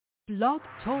Blog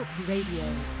Talk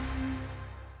Radio.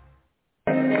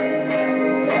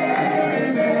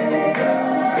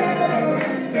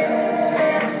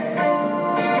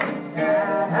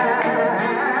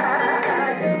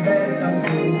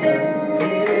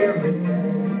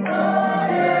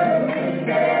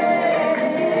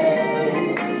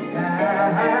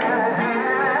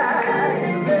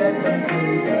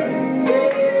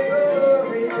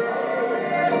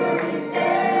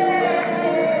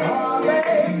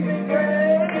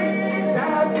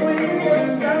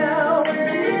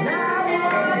 Now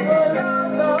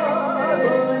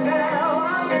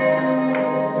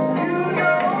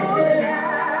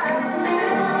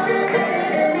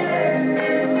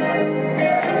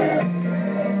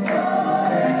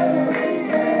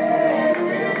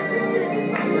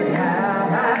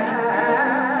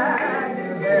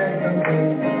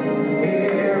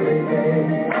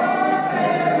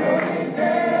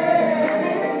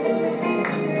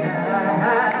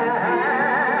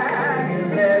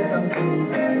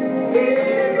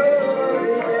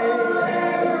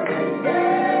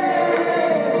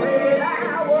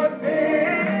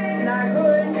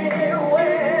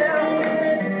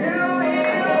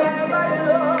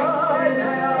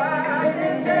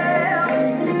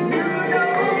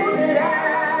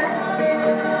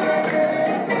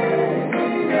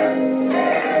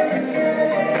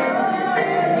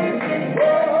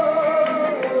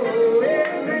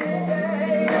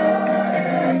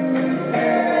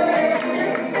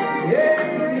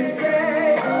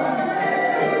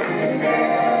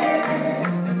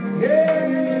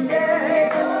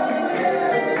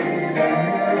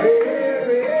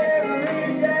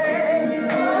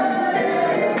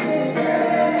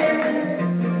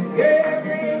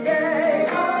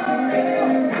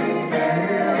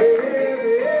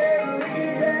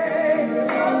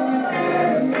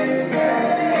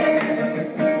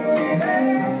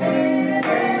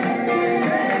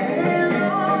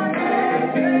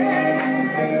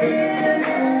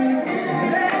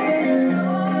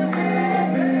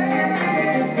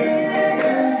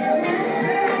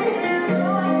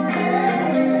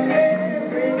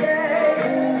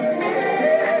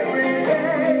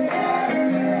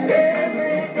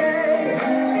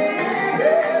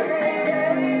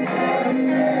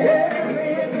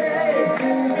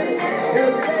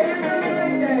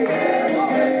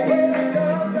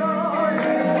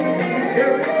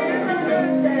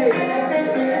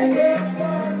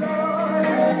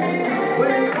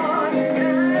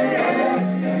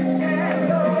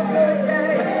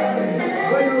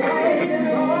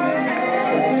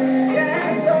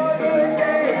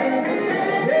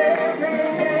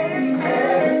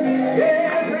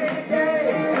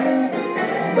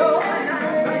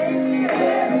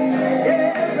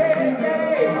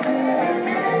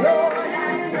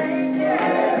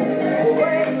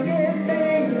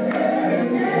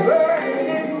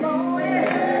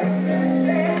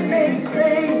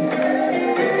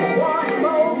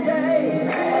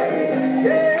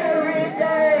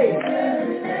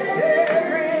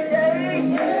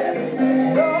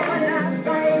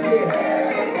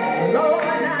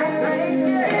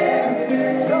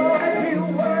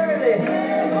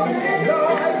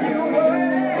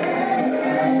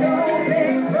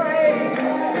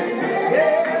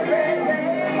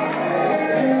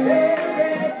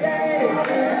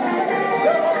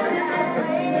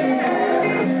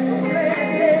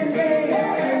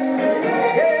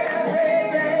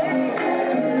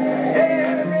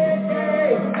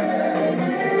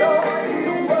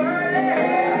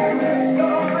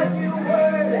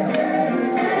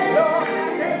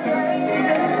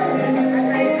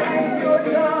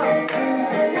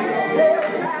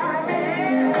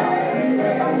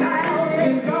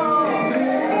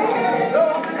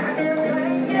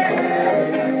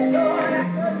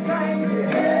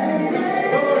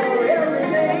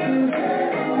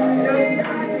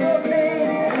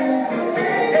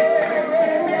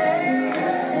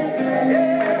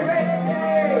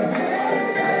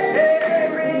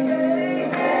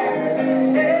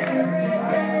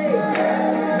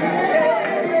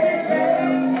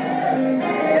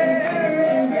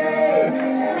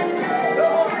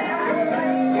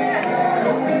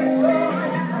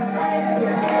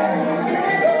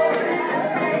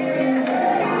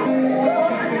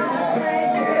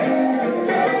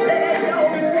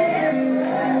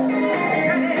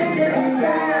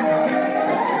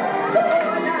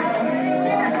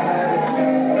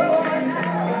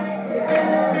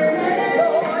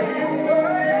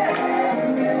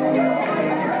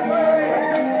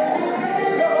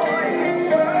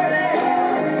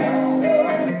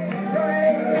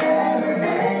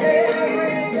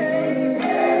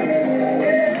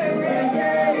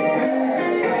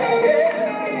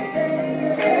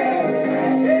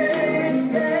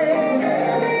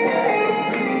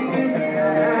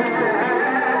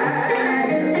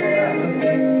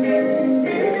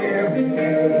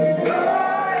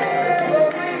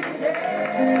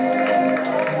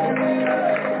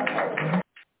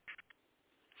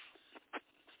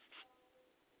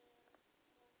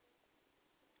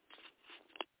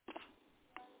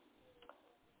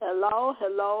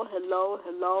Hello, hello,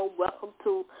 hello. Welcome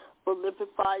to Prolific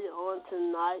Fire on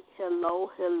tonight. Hello,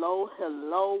 hello,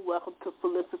 hello. Welcome to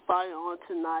Prolific Fire on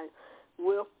tonight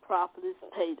with Prophetess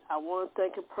Pate. I want to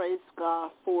thank and praise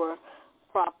God for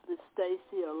Prophetess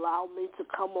Stacy. Allow me to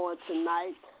come on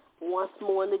tonight once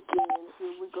more and again.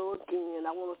 Here we go again.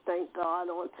 I want to thank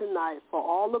God on tonight for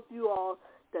all of you all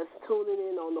that's tuning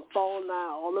in on the phone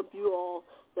now, all of you all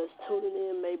that's tuning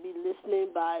in, maybe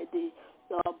listening by the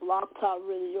Blog Talk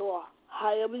Radio, or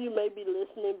however you may be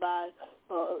listening by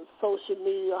social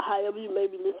media, or however you may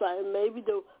be listening, and maybe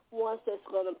the ones that's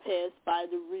going to pass by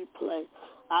the replay.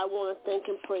 I want to thank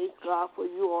and praise God for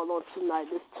you all on tonight.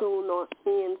 Let's tune on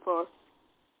in for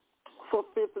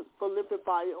Prolific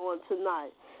Fire on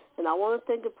tonight. And I want to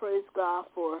thank and praise God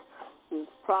for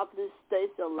Prophetess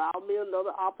Stacy allowed me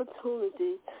another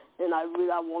opportunity, and I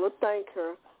want to thank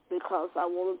her, because I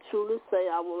want to truly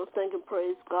say I want to thank and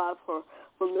praise God for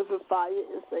Living Fire.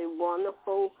 It's a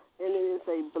wonderful and it is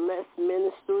a blessed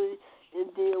ministry.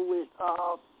 It deals with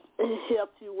it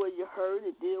helps you where you hurt.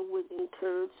 It deals with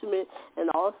encouragement,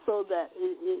 and also that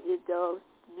it does.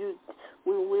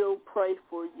 We will pray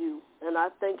for you, and I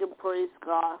thank and praise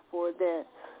God for that.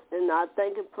 And I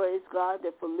thank and praise God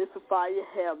that for Living Fire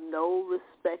have no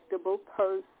respectable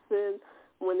person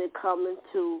when it comes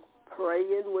to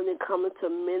praying, when it comes to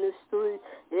ministry.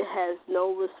 It has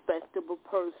no respectable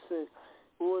person.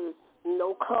 With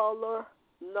no color,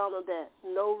 none of that.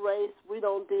 No race, we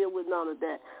don't deal with none of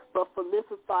that. But for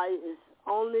Living Fire is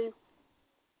only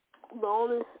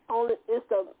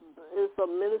it's a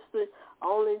ministry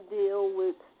only deal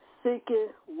with seeking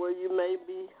where you may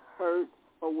be hurt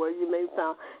or where you may be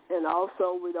found. And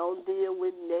also we don't deal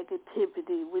with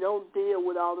negativity. We don't deal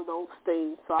with all of those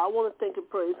things. So I want to thank and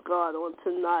praise God on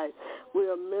tonight. We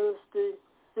are ministry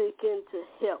seeking to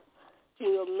help.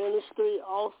 We are ministry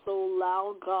also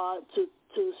allow God to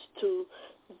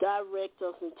direct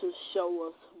us and to show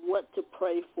us what to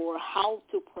pray for, how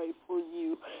to pray for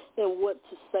you, and what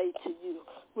to say to you.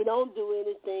 We don't do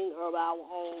anything of our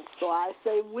own. So I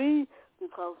say we,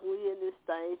 because we in this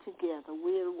thing together.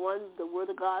 We in one, the Word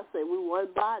of God say we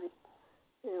one body.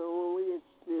 You know,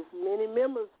 there's many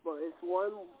members, but it's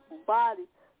one body.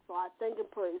 So I thank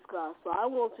and praise God. So I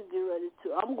want to get ready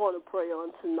I'm going to pray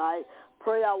on tonight.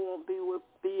 Pray I won't be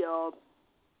on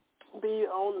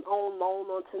loan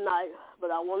on tonight,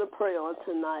 but I want to pray on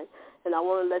tonight, and I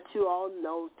want to let you all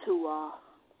know to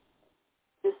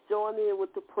just join in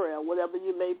with the prayer, whatever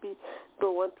you may be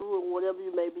going through and whatever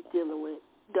you may be dealing with.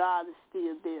 God is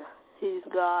still there. He's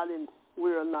God and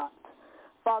we're not.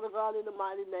 Father God, in the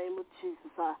mighty name of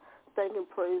Jesus, I thank and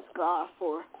praise God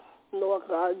for, Lord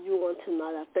God, you on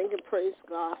tonight. I thank and praise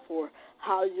God for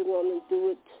how you're going to do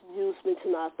it. Use me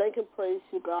tonight. I thank and praise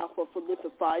you, God, for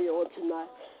Prolific Fire on tonight.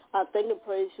 I thank and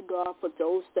praise you, God, for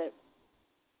those that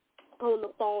on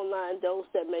the phone line, those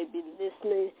that may be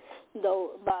listening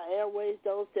by airways,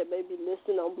 those that may be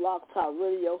listening on Blog Talk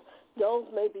Radio, those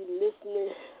may be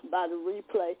listening by the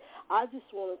replay. I just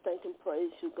want to thank and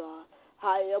praise you, God.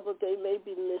 However they may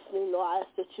be listening, Lord, I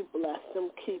ask that you bless them,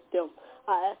 keep them.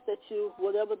 I ask that you,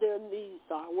 whatever their needs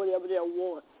are, whatever their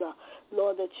wants are,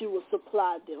 Lord, that you will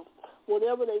supply them.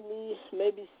 Whatever they need,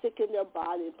 may be sick in their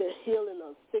body, if they're healing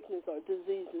of sickness or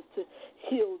diseases, to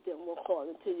heal them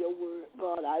according to your word,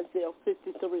 God, Isaiah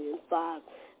 53:5.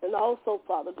 And also,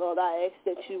 Father God, I ask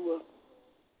that you will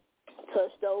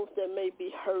touch those that may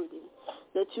be hurting,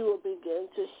 that you will begin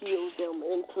to heal them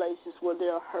in places where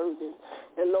they're hurting.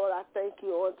 And, Lord, I thank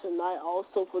you on tonight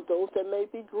also for those that may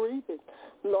be grieving.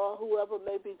 Lord, whoever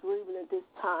may be grieving at this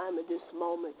time, at this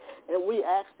moment, and we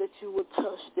ask that you will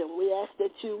touch them. We ask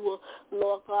that you will,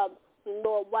 Lord God,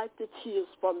 Lord, wipe the tears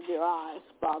from their eyes,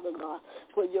 Father God,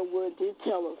 for your word did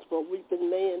tell us, for weeping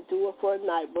may endure for a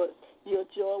night, but your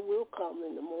joy will come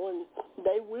in the morning.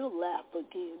 They will laugh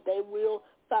again. They will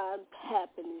find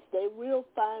happiness. They will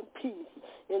find peace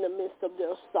in the midst of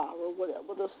their sorrow,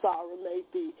 whatever the sorrow may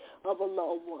be of a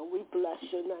loved one. We bless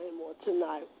your name on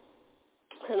tonight.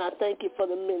 And I thank you for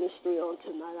the ministry on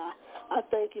tonight. I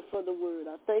thank you for the word.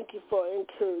 I thank you for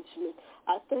encouragement.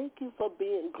 I thank you for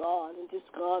being God and just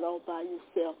God all by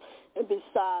yourself. And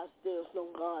besides, there's no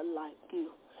God like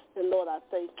you. And Lord, I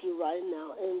thank you right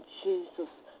now in Jesus'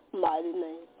 mighty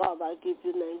name. Father, I give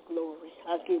your name glory.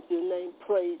 I give your name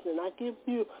praise. And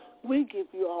we give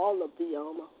you all of the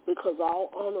honor, because all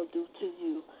honor due to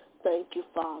you. Thank you,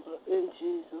 Father, in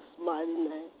Jesus' mighty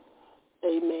name.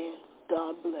 Amen.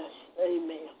 God bless.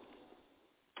 Amen.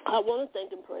 I want to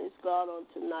thank and praise God on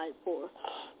tonight for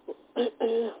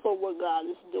for what God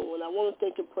is doing. I want to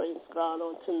thank and praise God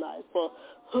on tonight for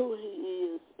who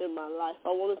he is in my life. I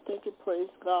want to thank and praise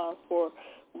God for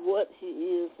what he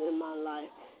is in my life.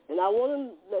 And I want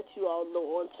to let you all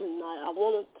know on tonight, I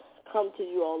want to come to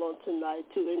you all on tonight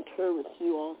to encourage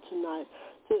you all tonight,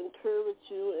 to encourage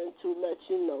you and to let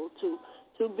you know, to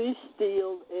be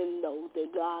still and know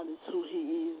that God is who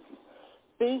he is.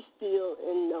 Be still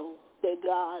and know that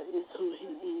God is who he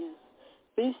is.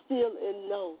 Be still and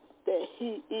know that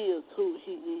he is who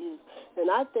he is.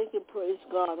 And I thank and praise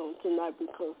God on tonight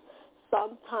because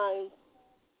sometimes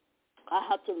I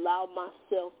have to allow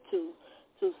myself to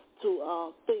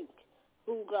think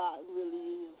who God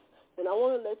really is. And I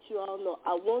want to let you all know,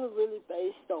 I want to really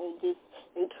base on this,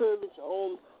 encourage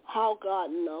on how God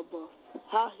loves us,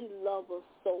 how he loves us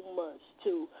so much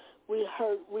too. We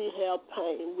hurt, we have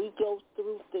pain, we go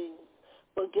through things.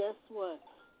 But guess what?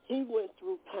 He went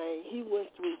through pain, he went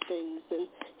through things, and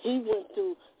he went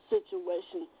through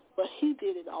situations, but he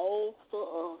did it all for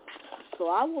us. So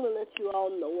I want to let you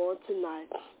all know on tonight,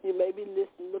 you may be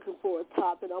listening, looking for a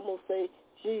topic. I'm going to say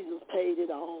Jesus paid it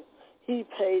all. He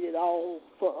paid it all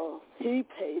for us. He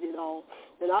paid it all.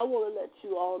 And I want to let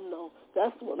you all know,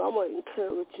 that's what I'm going to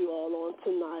encourage you all on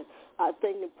tonight. I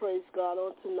thank and praise God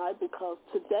on tonight because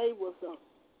today was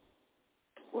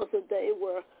a day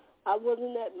where I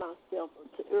wasn't at myself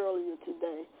earlier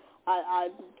today. I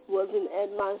wasn't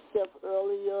at myself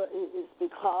earlier. It's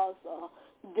because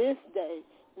this day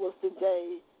was the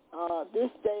day,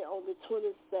 this day on the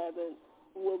 27th,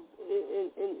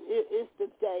 it's the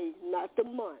day, not the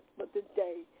month, but the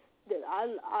day that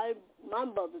my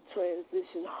mother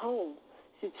transitioned home.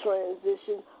 She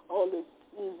transitioned on the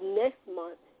next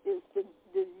month. It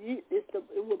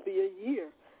will be a year,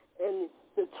 and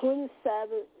the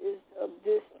 27th is of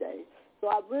this day. So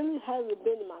I really haven't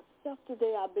been myself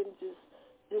today. I've been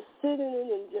just sitting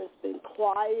in and just been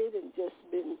quiet and just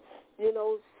been,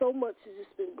 so much has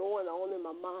just been going on in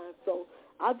my mind. So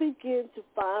I began to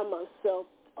find myself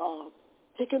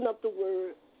picking up the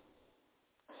word.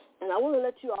 And I want to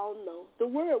let you all know, the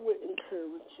word will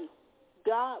encourage you.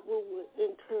 God will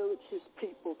encourage his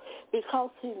people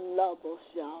because he loves us,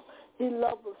 y'all. He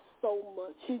loves us so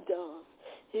much. He does.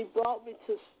 He brought me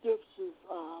to scriptures.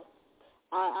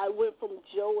 I went from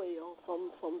Joel,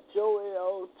 from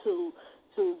Joel to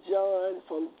John,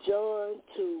 from John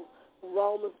to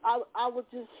Romans. I was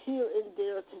just here and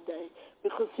there today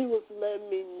because he was letting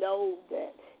me know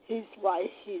that he's right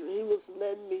here. He was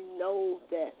letting me know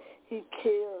that he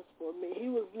cares for me. He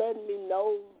was letting me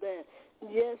know that,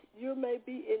 yes, you may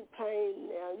be in pain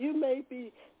now. You may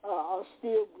be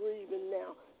still grieving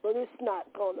now, but it's not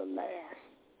going to last.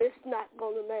 It's not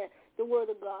going to last. The word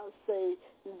of God says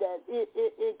that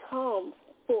it comes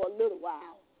for a little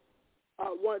while.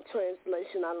 One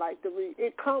translation I like to read,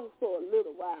 it comes for a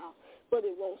little while, but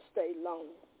it won't stay long.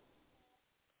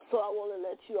 So I want to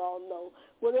let you all know,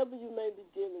 whatever you may be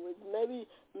dealing with, maybe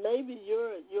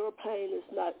your pain is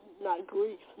not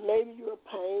grief. Maybe your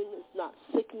pain is not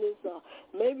sickness.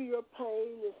 Maybe your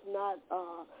pain is not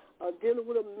dealing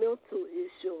with a mental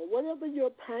issue. Or whatever your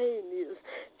pain is,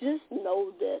 just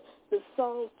know that the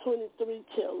Psalms 23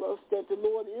 tell us that the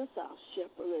Lord is our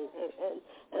shepherd,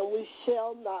 and we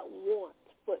shall not want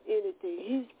for anything.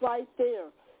 He's right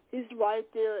there. He's right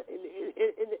there,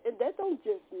 and that don't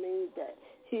just mean that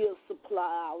he'll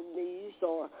supply our needs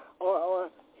or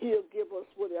he'll give us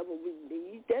whatever we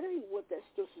need. That ain't what that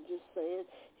scripture just saying.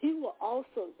 It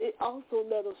also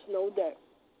let us know that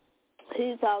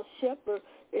he's our shepherd,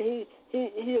 and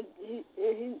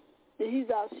he's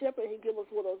our shepherd. He give us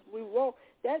what else we want.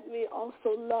 That means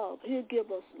also love. He'll give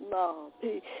us love.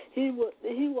 He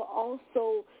will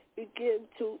also begin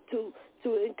to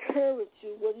encourage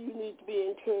you when you need to be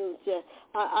encouraged.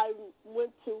 I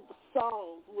went to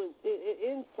songs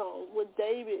in songs with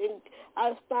David, and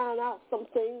I found out some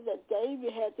things that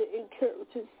David had to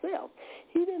encourage himself.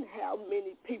 He didn't have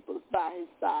many people by his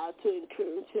side to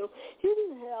encourage him. He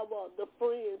didn't have the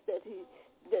friends that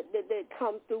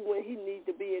come through when he needed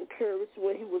to be encouraged,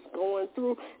 when he was going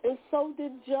through, and so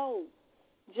did Job.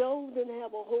 Job didn't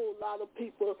have a whole lot of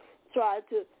people try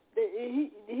to. He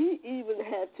even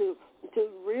had to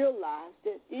realize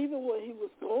that even when he was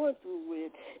going through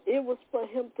it, it was for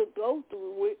him to go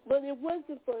through it, but it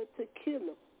wasn't for it to kill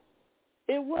him.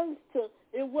 It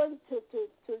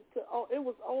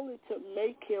was only to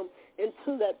make him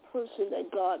into that person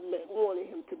that God wanted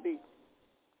him to be.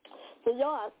 So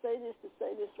y'all, I say this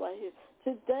right here.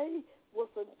 Today was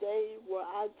a day where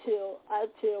I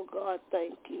tell God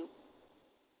thank you,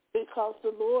 because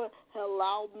the Lord had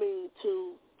allowed me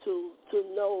to to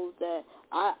know that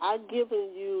I've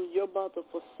given you your mother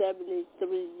for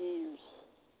 73 years.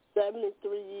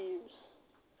 73 years.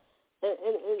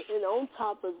 And on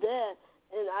top of that,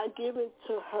 and I give it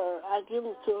to her.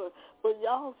 But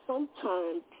y'all,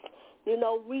 sometimes, we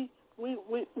want to,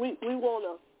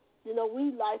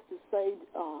 we like to say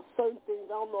certain things. I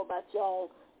don't know about y'all.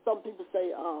 Some people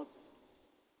say,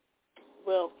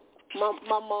 well, my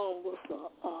mom was,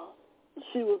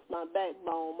 she was my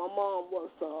backbone. My mom was,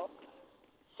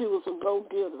 she was a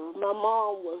go-getter. My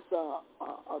mom was a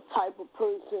type of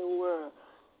person where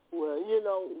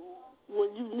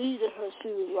when you needed her, she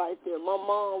was right there. My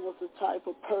mom was the type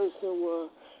of person where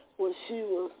she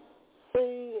was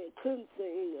sing and couldn't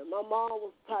sing. And my mom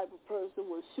was the type of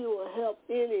person where she would help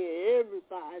any and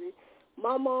everybody.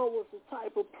 My mom was the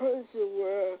type of person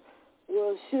where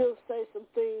she'll say some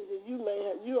things and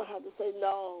you'll have to say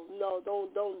don't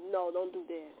do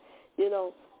that.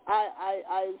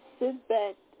 I sit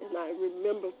back and I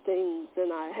remember things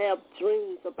and I have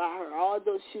dreams about her,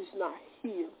 although she's not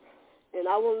here. And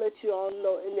I want to let you all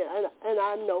know, and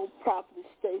I know Prophetess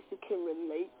Stacy can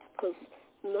relate, because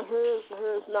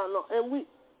hers not long. And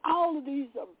all of these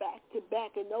are back to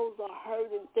back, and those are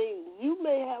hurting things. You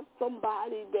may have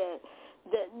somebody that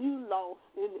you lost,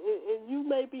 and you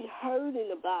may be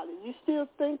hurting about it. You still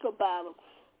think about them,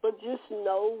 but just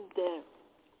know that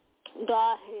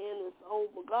God's hand is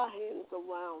over. God's hand is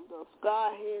around us.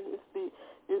 God's hand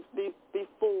is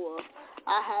before us.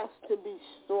 I have to be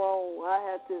strong. I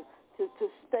have to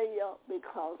stay up,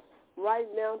 because right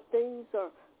now things are,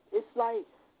 it's like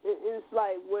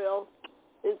when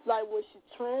she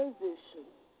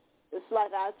transitioned, it's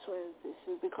like I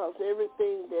transitioned, because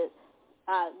everything that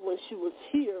when she was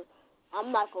here,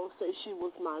 I'm not going to say she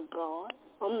was my God.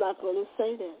 I'm not going to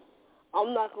say that.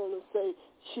 I'm not going to say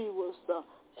she was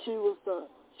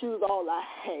all I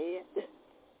had.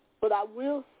 But I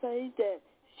will say that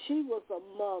she was a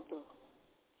mother.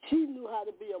 She knew how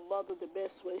to be a mother the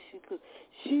best way she could.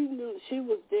 She knew she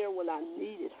was there when I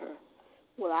needed her.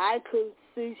 When I couldn't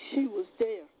see, she was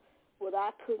there. What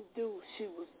I couldn't do, she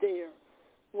was there.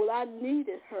 When I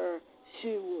needed her,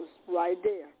 she was right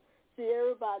there. See,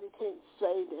 everybody can't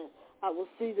say that. I will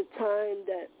see the time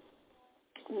that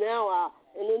now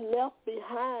and then left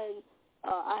behind,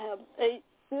 I have 8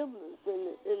 siblings,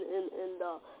 and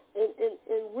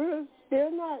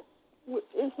they're not.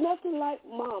 It's nothing like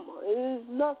Mama. It is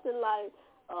nothing like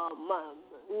Mama,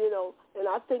 And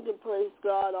I think and praise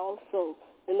God also.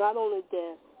 And not only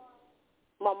that,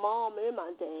 my mom and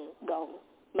my dad gone.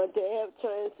 My dad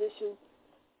transitioned.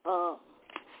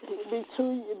 It's been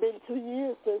 2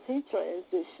 years since he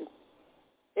transitioned,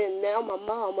 and now my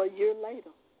mom a year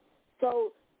later.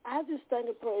 So I just thank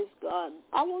and praise God.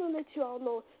 I want to let you all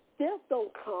know, death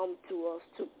don't come to us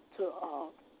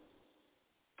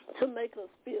to make us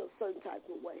feel a certain type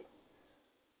of way.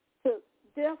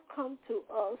 Death come to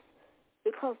us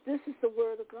because this is the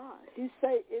word of God. He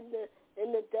say in the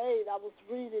day that I was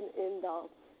reading in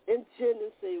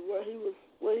Genesis where he was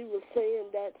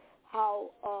saying that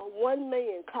how one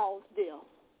man caused death.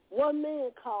 One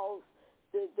man caused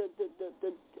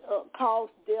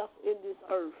caused death in this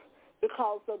earth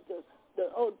because of the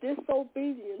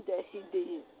disobedience that he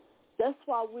did. That's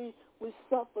why we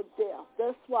suffer death.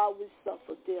 That's why we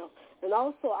suffer death. And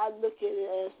also I look at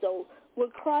it as though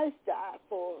when Christ died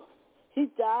for us, he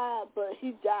died, but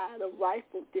he died a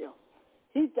rightful death.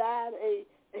 He died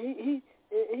he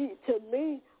to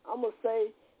me, I'm going to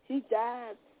say he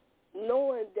died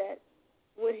knowing that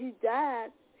when he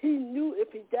died, he knew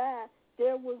if he died,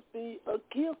 there would be a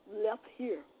gift left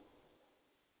here.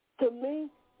 To me,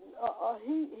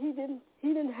 he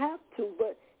didn't have to,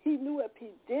 but he knew if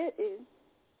he didn't,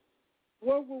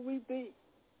 where would we be?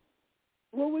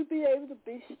 Will we be able to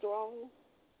be strong?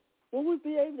 Will we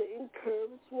be able to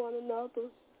encourage one another?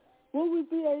 Will we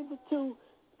be able to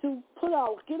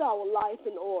get our life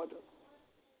in order?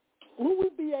 Will we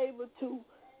be able to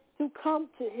come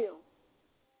to him?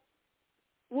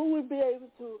 Will we be able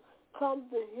to come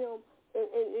to him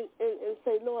and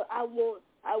say, Lord, I want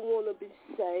to be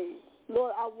saved.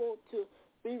 Lord, I want to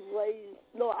be raised.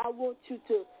 Lord, I want you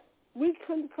to. We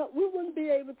wouldn't be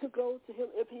able to go to him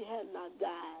if he had not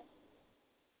died.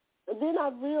 And then I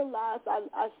realized,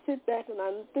 I sit back and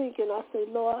I'm thinking, I say,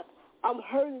 Lord, I'm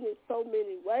hurting in so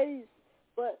many ways,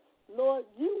 but Lord,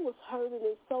 you was hurting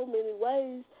in so many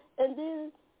ways, and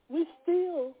then we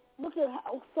still, look at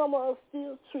how some of us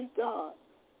still treat God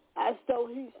as though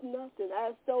he's nothing,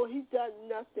 as though he done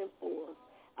nothing for us,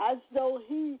 as though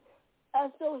he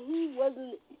was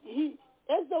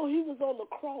on the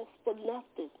cross for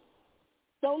nothing.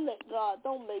 Don't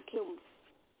make him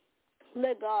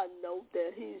Let God know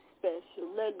that he's special.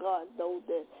 Let God know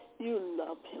that you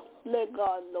love him. Let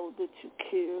God know that you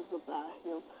cares about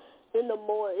him. In the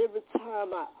morning, every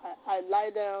time I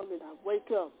lie down and I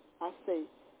wake up, I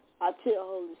tell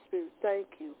Holy Spirit, thank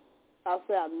you. I'll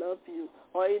say, I love you.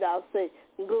 Or either I'll say,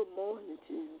 good morning,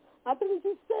 Jesus. I think he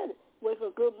just said it. Wake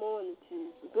up, good morning,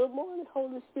 Jesus. Good morning,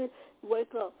 Holy Spirit.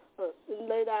 Wake up and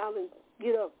lay down and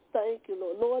get up. Thank you,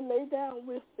 Lord. Lord, lay down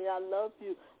with me. I love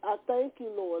you. I thank you,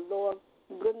 Lord. Lord,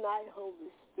 good night, Holy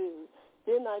Spirit.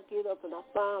 Then I get up and I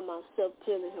find myself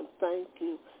telling him, thank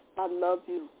you. I love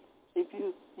you. If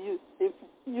you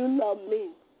love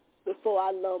me before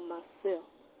I love myself.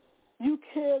 You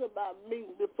cared about me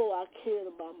before I cared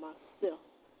about myself.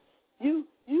 You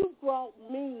brought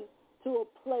me to a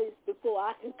place before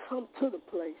I could come to the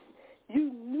place.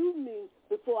 You knew me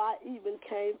before I even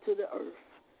came to the earth.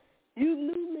 You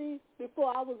knew me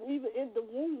before I was even in the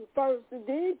womb first and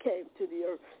then came to the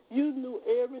earth. You knew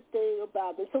everything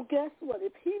about me. So guess what?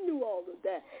 If he knew all of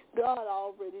that, God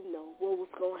already knew what was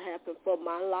going to happen for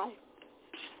my life.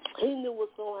 He knew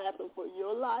what's going to happen for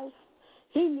your life.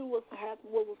 He knew what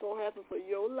was going to happen for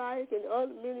your life and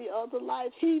many other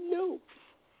lives. He knew.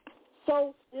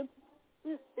 So if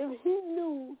he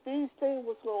knew these things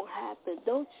was going to happen,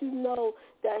 don't you know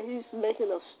that he's making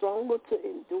us stronger to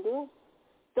endure?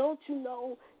 Don't you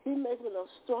know he's making us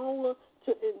stronger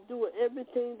to endure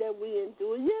everything that we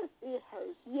endure? Yes, it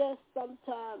hurts. Yes,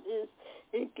 sometimes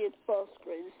it gets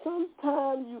frustrating.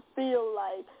 Sometimes you feel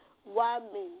like, why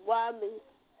me? Why me?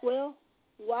 Well,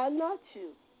 why not you?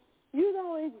 You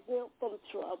don't exempt from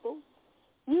trouble.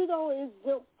 You don't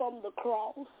exempt from the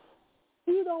cross.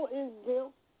 You don't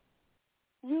exempt.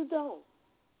 You don't.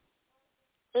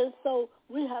 And so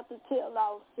we have to tell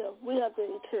ourselves, we have to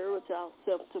encourage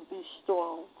ourselves to be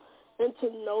strong and to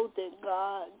know that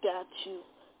God got you,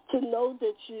 to know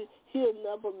that he'll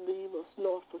never leave us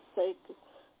nor forsake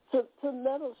us, to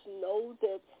let us know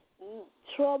that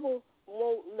trouble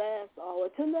won't last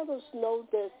always, to let us know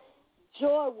that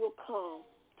joy will come,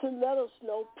 to let us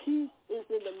know peace is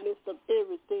in the midst of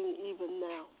everything even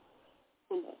now.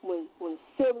 When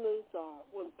siblings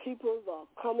when people are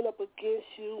coming up against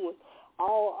you, when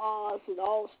all odds and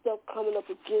all stuff coming up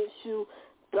against you,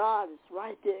 God is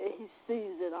right there and he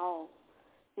sees it all.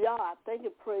 Y'all, I thank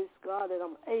and praise God that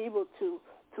I'm able to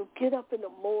get up in the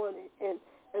morning and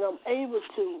I'm able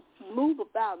to move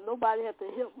about. Nobody has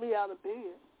to help me out of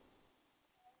bed.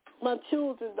 My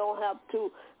children don't have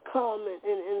to come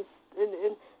and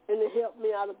help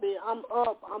me out of bed. I'm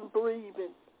up, I'm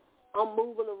breathing, I'm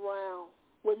moving around.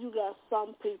 Well, you got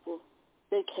some people,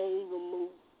 they can't even move.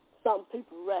 Some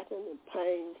people racking in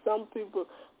pain. Some people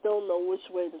don't know which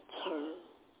way to turn.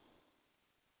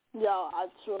 Y'all, I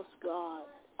trust God.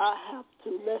 I have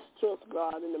to. Let's trust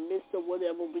God in the midst of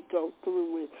whatever we go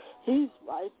through with. He's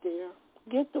right there.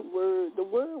 Get the word. The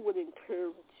word will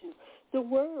encourage you. The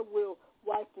word will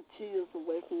wipe the tears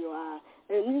away from your eye.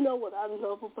 And you know what I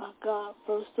love about God,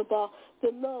 first of all?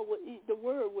 The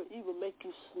word will even make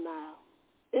you smile.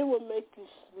 It will make you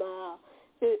smile.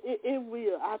 It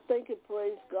will. I thank and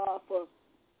praise God for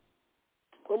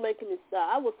making me smile.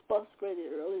 I was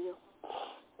frustrated earlier,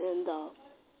 and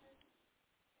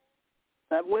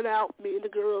I went out. Me and the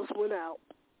girls went out,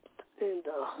 and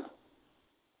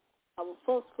I was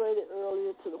frustrated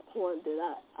earlier to the point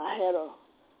that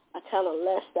I kind of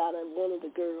lashed out at one of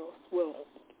the girls. Well,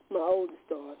 my oldest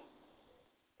daughter,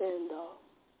 and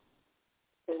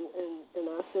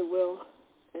I said, well.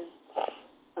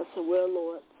 I said, well,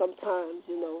 Lord, sometimes,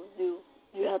 you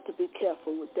have to be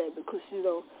careful with that because,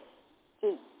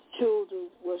 the children,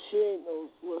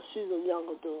 she's a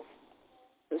young adult.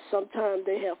 And sometimes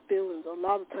they have feelings. A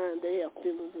lot of times they have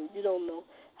feelings, and you don't know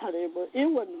how they were. It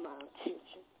wasn't my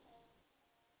intention.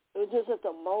 It was just at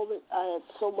the moment I had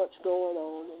so much going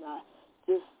on, and I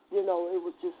just, it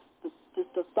was just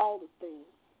the thought of things.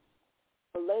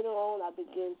 But later on, I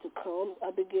began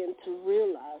to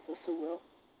realize, I said, well,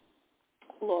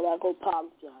 Lord, I go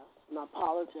apologize. And I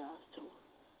apologize to him.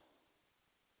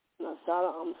 And I said,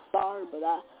 I'm sorry, but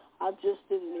I just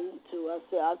didn't mean to. I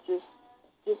said, I've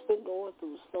just been going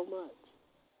through so much.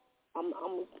 I'm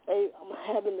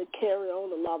having to carry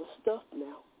on a lot of stuff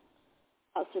now.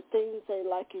 I said, things ain't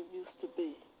like it used to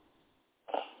be.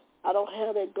 I don't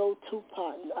have that go-to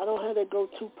partner. I don't have that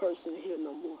go-to person here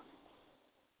no more.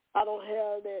 I don't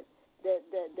have that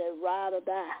ride or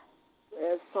die,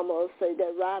 as some of us say,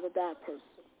 that ride or die person.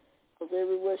 Because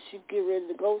everywhere she get ready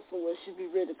to go somewhere, she be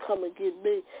ready to come and get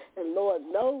me. And Lord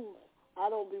knows I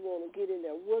don't be wanting to get in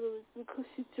there with her because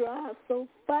she drives so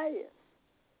fast.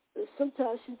 And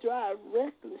sometimes she drive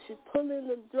reckless. She pull in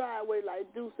the driveway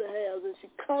like Deuce of Hell, and she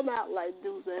come out like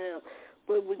Deuce of Hell.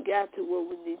 But we got to where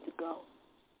we need to go.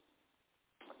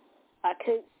 I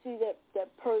can't see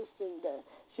that person that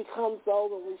she comes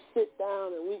over and we sit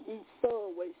down and we eat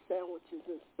Subway sandwiches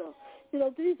and stuff. You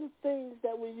know, these are things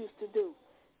that we used to do.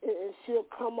 And she'll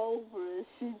come over and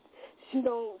she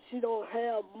don't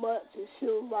have much, and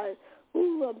she'll like,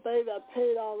 ooh, baby, I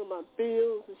paid all of my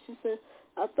bills. And she said,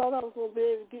 I thought I was going to be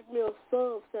able to get me a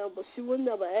sub sandwich, but she would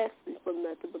never ask me for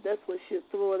nothing. But that's when she'll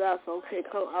throw it out. So, okay,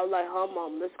 come. I was like, her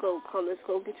mom, let's go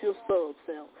get you a sub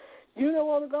sandwich. You don't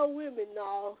want to go with me?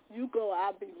 No, you go.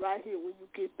 I'll be right here when you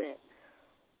get back.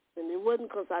 And it wasn't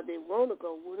because I didn't want to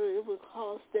go with her. It was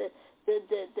because that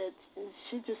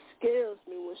she just scares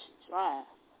me when she drives.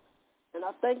 And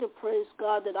I thank and praise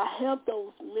God that I have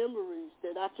those memories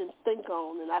that I can think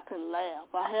on and I can laugh.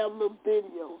 I have little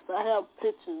videos. I have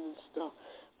pictures and stuff.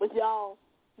 But, y'all,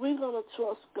 we're going to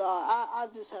trust God. I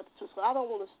just have to trust God. I don't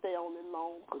want to stay on it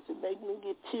long because it makes me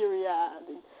get teary-eyed.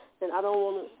 And I don't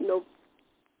want to,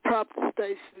 Prophetess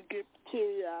Stacy to get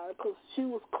teary-eyed because she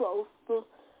was close to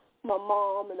my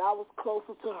mom and I was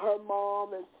closer to her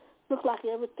mom. And it looked like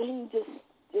everything just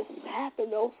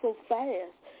happened so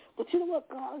fast. But you know what?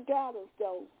 God got us,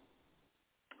 though.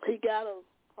 He got us,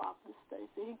 Prophet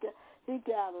Stacy. He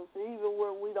got us, even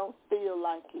when we don't feel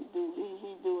like He do.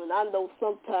 He do. And I know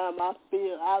sometimes I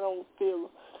don't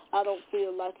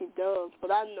feel like He does,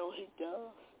 but I know He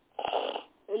does.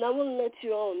 And I want to let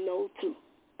you all know to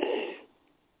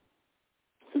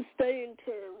stay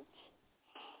encouraged.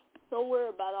 Don't worry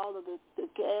about all of the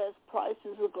gas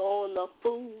prices are going up,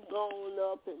 food going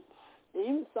up, and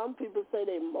even some people say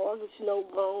their mortgage,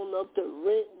 going up, the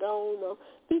rent going up.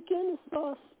 Begin to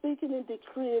start speaking and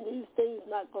decreeing these things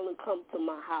not going to come to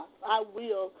my house. I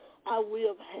will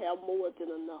have more than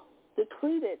enough.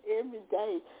 Decree that every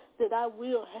day that I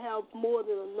will have more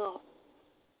than enough.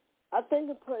 I thank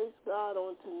and praise God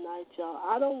on tonight, y'all.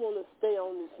 I don't want to stay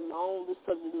on this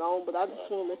subject long, but I just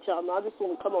want to let y'all know. I just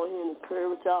want to come on here and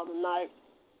encourage y'all tonight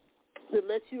to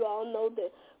let you all know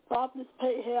that Prophetess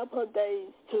Pate have her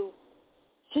days too.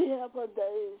 She have her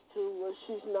days too where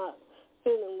she's not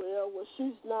feeling well, where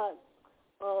she's not,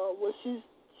 where she's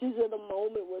in a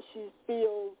moment where she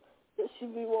feels that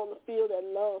she be wanting to feel that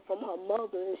love from her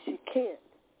mother and she can't.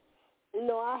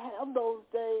 I have those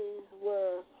days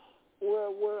where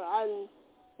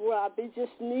I be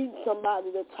just need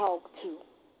somebody to talk to,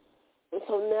 and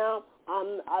so now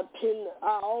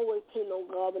I always pin on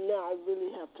God, but now I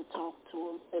really have to talk to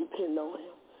Him and pin on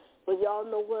Him. But y'all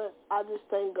know what? I just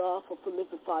thank God for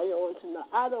Philippians Fire on tonight.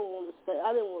 I didn't want to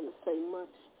say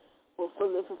much for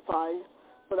Philippians Fire,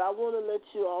 but I want to let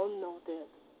you all know that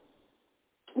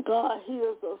God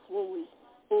hears us when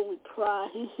we cry.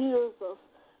 He hears us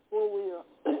when we are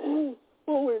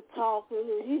when we're talking,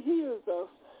 and He hears us.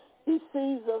 He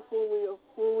sees us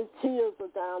when tears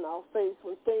are down our face,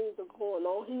 when things are going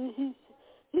on. He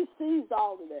sees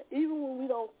all of that. Even when we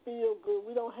don't feel good,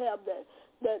 we don't have that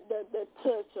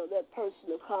touch or that person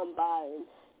to come by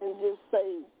and just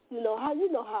say, how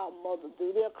a mother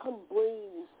do. They'll come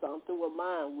bring you something. Well,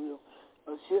 mine will.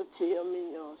 Or she'll tell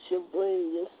me, she'll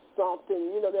bring you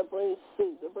something. They'll bring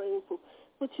soup, they'll bring food.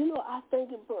 But, I thank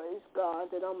and praise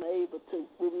God that I'm able to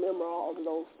remember all of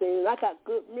those things. I got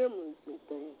good memories and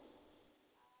things.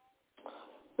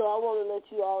 So I want to let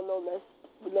you all know,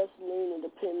 let's lean and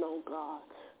depend on God.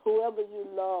 Whoever you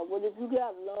love, well, if you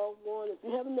got a loved one, if you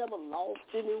haven't never lost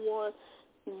anyone,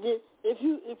 if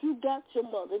you got your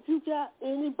mother, if you got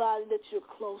anybody that you're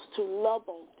close to, love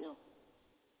on them.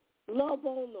 Love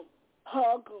on them.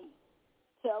 Hug them.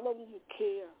 Tell them you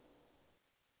care.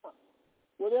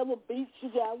 Whatever beef you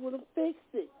got with them, fix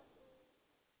it.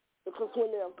 Because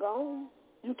when they're gone,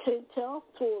 you can't talk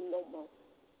to them no more.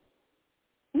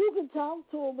 You can talk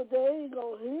to them, but they ain't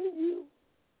going to hear you.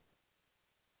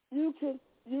 You can,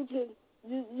 and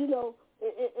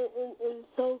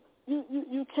so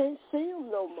you can't see them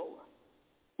no more.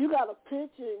 You got a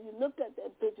picture, and you look at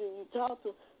that picture, and you talk to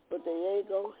them, but they ain't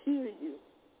going to hear you.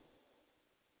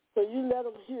 So you let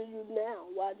them hear you now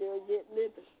while they're yet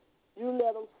living. You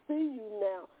let them see you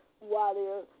now while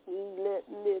they're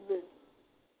living.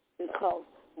 Because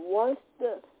once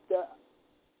the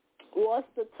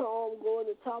tongue go in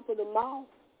the top of the mouth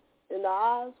and the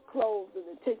eyes close and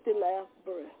they take their last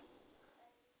breath,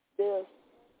 then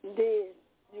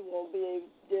you won't be able,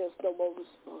 there's no more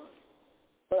response.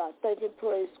 But I thank and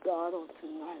praise God on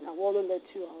tonight. I want to let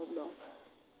you all know,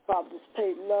 Prophetess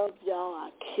Pate, love y'all. I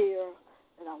care,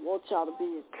 and I want y'all to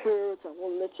be encouraged. I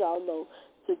want to let y'all know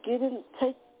to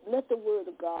let the word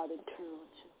of God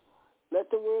encourage you. Let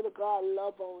the word of God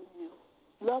love on you.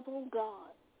 Love on God.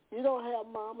 You don't have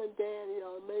mom and daddy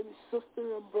or maybe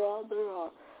sister or brother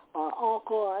or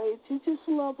uncle or aunt. You just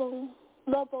love on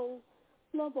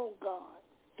God.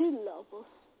 He loves us.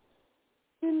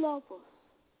 He loves us.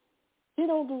 He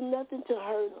don't do nothing to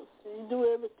hurt us. He do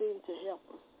everything to help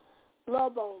us.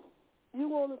 Love on him. You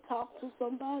want to talk to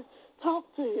somebody? Talk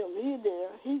to him. He's there.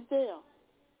 He's there.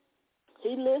 He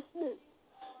listening.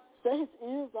 Say his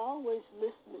ears always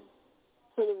listening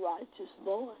to the righteous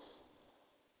voice.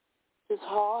 His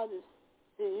heart is,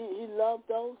 he loves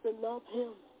those that love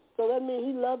him. So that means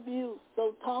he loves you.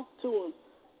 So talk to him.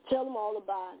 Tell him all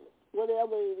about it,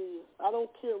 whatever it is. I don't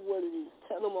care what it is.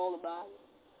 Tell him all about it.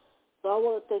 So I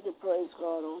want to thank and praise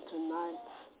God on tonight.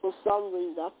 For some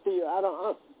reason, I feel, I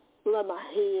let my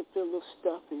head feel a little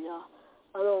stuffy, y'all.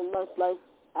 I don't like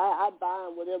I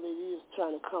bind whatever it is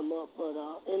trying to come up, but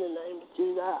in the name of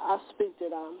Jesus, I speak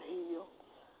that I'm healed.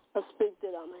 I speak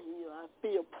that I'm healed. I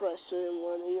feel pressure in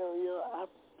one area.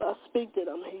 I speak that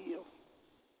I'm healed.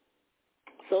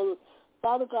 So,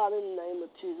 Father God, in the name of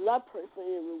Jesus, I pray for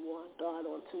everyone, God,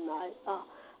 on tonight.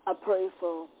 I pray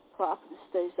for Prophetess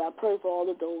Stacey. I pray for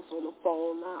all of those on the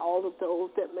phone now, all of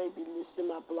those that may be listening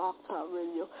to my Blog Talk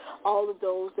Radio, all of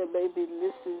those that may be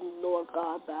listening, Lord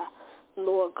God,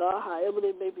 however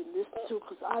they may be listening to,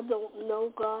 because I don't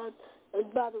know, God, and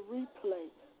by the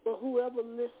replay. But whoever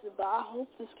listens, but I hope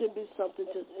this can be something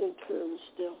to encourage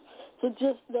them. So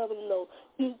just let them know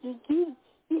you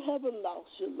haven't lost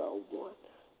your loved one.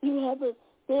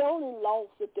 They only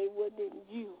lost if they weren't in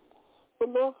you. But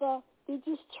Lord God, they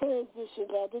just transition,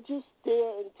 God. They're just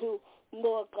there until,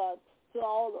 Lord God, to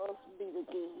all of us meet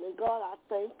again. And God, I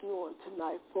thank you on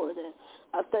tonight for that.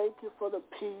 I thank you for the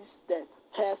peace that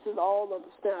passes all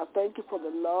understanding. I thank you for the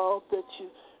love that you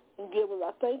give us.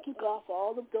 I thank you, God, for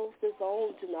all of those that's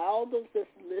on tonight, all those that's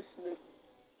listening,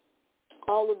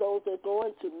 all of those that are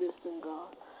going to listen,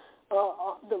 God,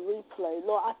 the replay.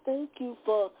 Lord, I thank you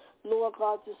for, Lord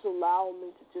God, just allowing me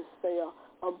to just say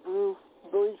a brief,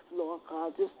 Lord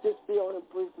God, just be on it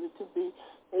briefly to be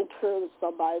encourage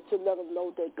somebody, to let them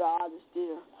know that God is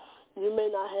there. You may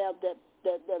not have that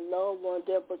loved one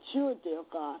there, but you're there,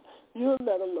 God. You'll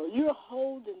let them know. You're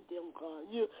holding them, God.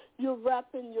 You're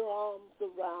wrapping your arms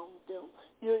around them.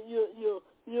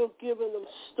 You're giving them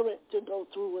strength to go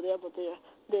through whatever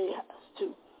they have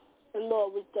to. And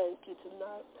Lord, we thank you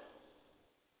tonight.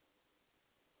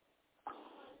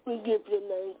 We give your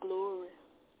name glory.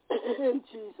 In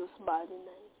Jesus' mighty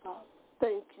name, Father.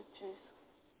 Thank you, Jesus.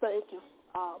 Thank you,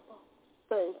 Abba.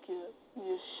 Thank you,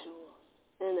 Yeshua.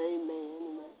 And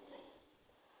amen.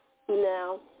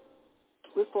 Now,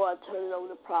 before I turn it over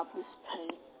to Prophetess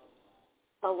Pate,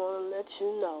 I want to let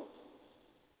you know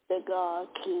that God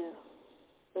cares,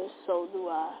 and so do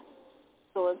I.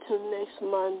 So until next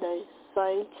Monday,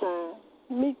 same time,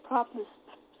 meet Prophetess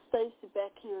Stacey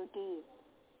back here again.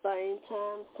 Same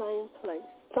time, same place,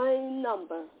 same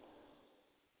number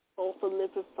on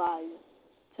Philippians Fire.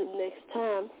 Till next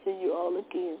time, see you all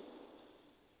again.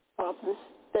 Prophetess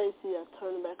Stacey, I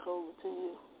turn it back over to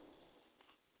you.